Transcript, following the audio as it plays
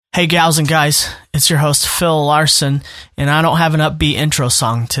Hey gals and guys, it's your host Phil Larson, and I don't have an upbeat intro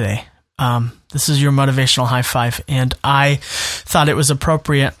song today. This is your motivational high five, and I thought it was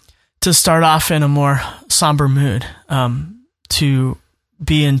appropriate to start off in a more somber mood, to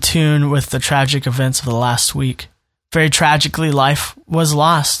be in tune with the tragic events of the last week. Very tragically, life was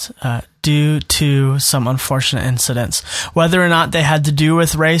lost due to some unfortunate incidents. Whether or not they had to do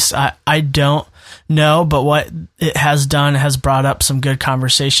with race, I don't know, but what it has done has brought up some good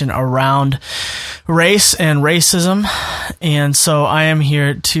conversation around race and racism, and so I am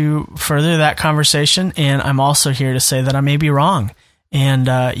here to further that conversation, and I'm also here to say that I may be wrong.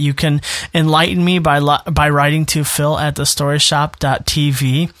 And you can enlighten me by writing to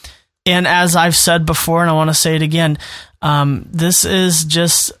phil@thestoryshop.tv. And as I've said before, and I want to say it again, this is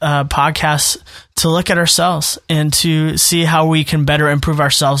just a podcast to look at ourselves and to see how we can better improve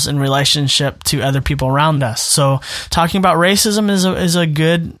ourselves in relationship to other people around us. So talking about racism is a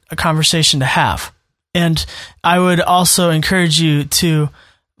good conversation to have. And I would also encourage you to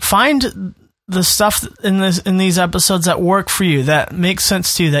find the stuff in these episodes that work for you, that makes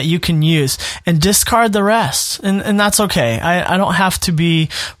sense to you, that you can use, and discard the rest. And that's okay. I don't have to be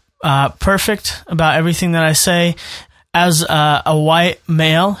perfect about everything that I say. As a white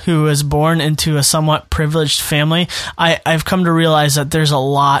male who was born into a somewhat privileged family, I've come to realize that there's a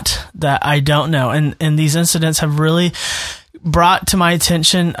lot that I don't know. And these incidents have really brought to my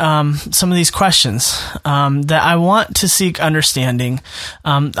attention some of these questions that I want to seek understanding.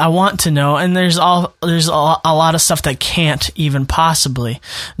 I want to know, and there's a lot of stuff that can't even possibly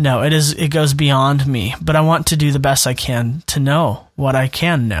know. It goes beyond me, but I want to do the best I can to know what I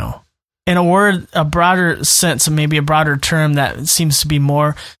can know. In a broader sense, and maybe a broader term that seems to be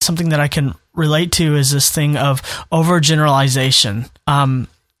more something that I can relate to, is this thing of overgeneralization.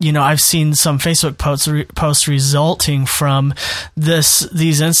 I've seen some Facebook posts resulting from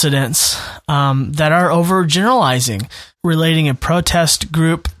these incidents that are overgeneralizing, relating a protest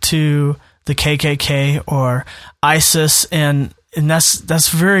group to the KKK or ISIS, and that's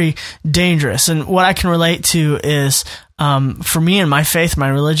very dangerous. And what I can relate to is, for me and my faith, my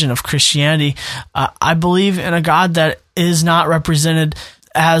religion of Christianity, I believe in a God that is not represented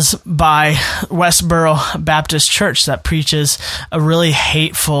as by Westboro Baptist Church, that preaches a really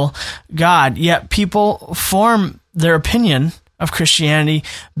hateful God. Yet people form their opinion of Christianity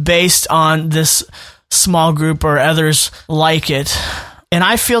based on this small group or others like it. And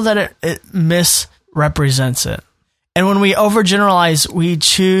I feel that it misrepresents it. And when we overgeneralize, we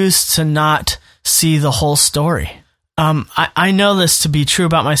choose to not see the whole story. I know this to be true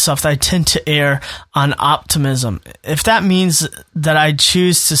about myself, that I tend to err on optimism. If that means that I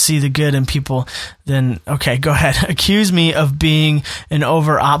choose to see the good in people, then okay, go ahead. Accuse me of being an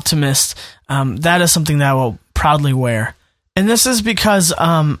over-optimist. That is something that I will proudly wear. And this is because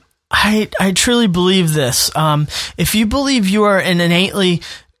I truly believe this. If you believe you are an innately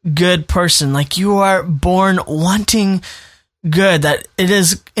good person, like you are born wanting good, that it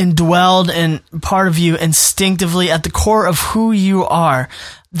is indwelled and part of you instinctively at the core of who you are,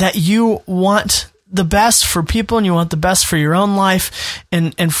 that you want the best for people and you want the best for your own life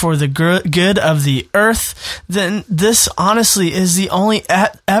and for the good of the earth, then this honestly is the only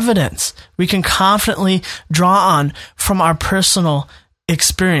evidence we can confidently draw on from our personal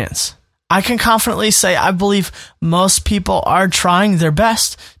experience. I can confidently say I believe most people are trying their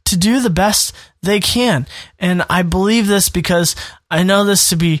best to do the best they can. And I believe this because I know this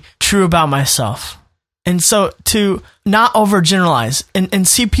to be true about myself. And so to not overgeneralize and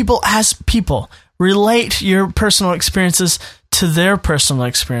see people as people, relate your personal experiences to their personal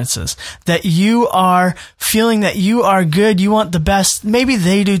experiences, that you are feeling that you are good, you want the best, maybe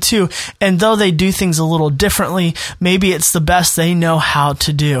they do too, and though they do things a little differently, maybe it's the best they know how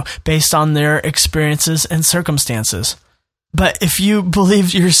to do based on their experiences and circumstances. But if you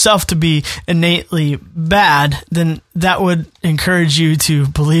believe yourself to be innately bad, then that would encourage you to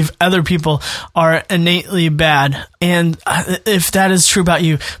believe other people are innately bad. And if that is true about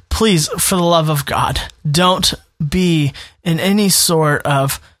you, please, for the love of God, don't be in any sort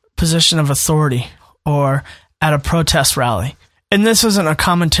of position of authority or at a protest rally. And this isn't a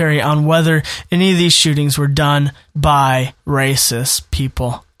commentary on whether any of these shootings were done by racist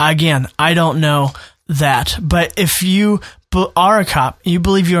people. Again, I don't know that. But if you are a cop, you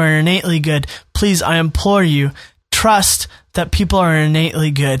believe you are innately good, please, I implore you, trust that people are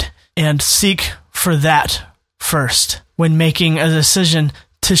innately good and seek for that first when making a decision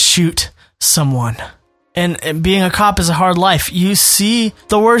to shoot someone. And being a cop is a hard life. You see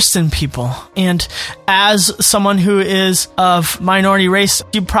the worst in people. And as someone who is of minority race,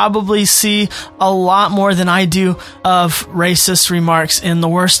 you probably see a lot more than I do of racist remarks and the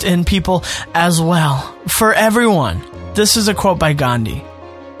worst in people as well. For everyone. This is a quote by Gandhi.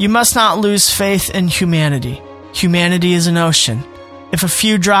 You must not lose faith in humanity. Humanity is an ocean. If a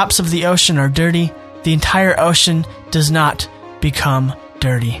few drops of the ocean are dirty, the entire ocean does not become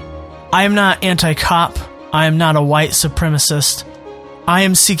dirty. I am not anti-cop. I am not a white supremacist. I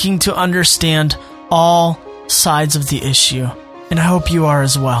am seeking to understand all sides of the issue, and I hope you are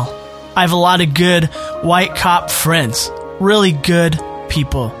as well. I have a lot of good white cop friends, really good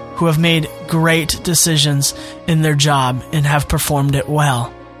people who have made great decisions in their job and have performed it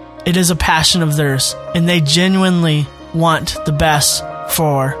well. It is a passion of theirs, and they genuinely want the best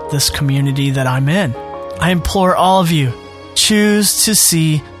for this community that I'm in. I implore all of you, choose to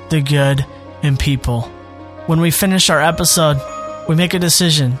see the good in people. When we finish our episode, we make a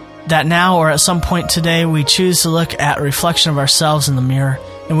decision that now or at some point today, we choose to look at a reflection of ourselves in the mirror.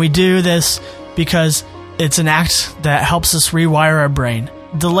 And we do this because it's an act that helps us rewire our brain.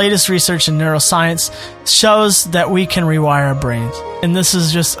 The latest research in neuroscience shows that we can rewire our brains. And this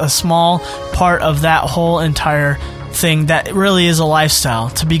is just a small part of that whole entire thing that really is a lifestyle,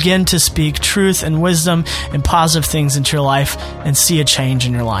 to begin to speak truth and wisdom and positive things into your life and see a change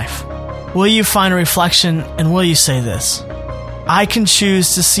in your life. Will you find a reflection and will you say this? I can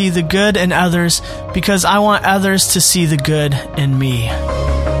choose to see the good in others because I want others to see the good in me.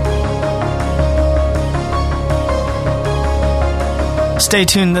 Stay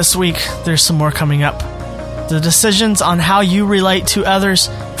tuned this week. There's some more coming up. The decisions on how you relate to others,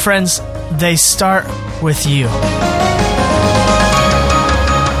 friends, they start with you.